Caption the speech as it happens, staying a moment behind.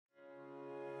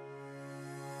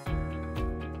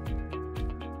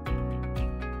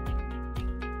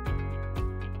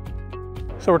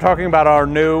So we're talking about our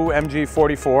new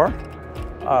MG44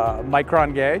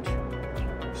 micron gauge.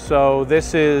 So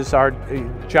this is our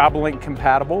JobLink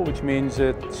compatible, which means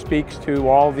it speaks to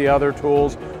all the other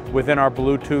tools within our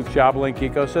Bluetooth JobLink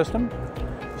ecosystem.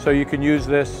 So you can use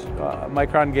this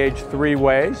micron gauge three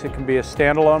ways. It can be a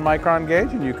standalone micron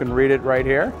gauge, and you can read it right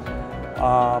here.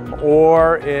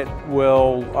 Or it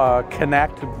will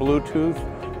connect Bluetooth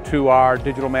to our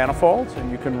digital manifolds,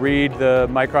 and you can read the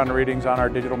micron readings on our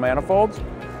digital manifolds.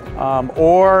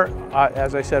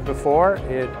 As I said before,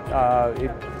 it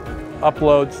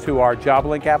uploads to our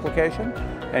JobLink application,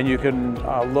 and you can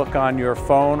look on your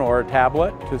phone or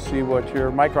tablet to see what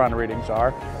your micron readings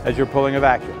are as you're pulling a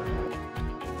vacuum.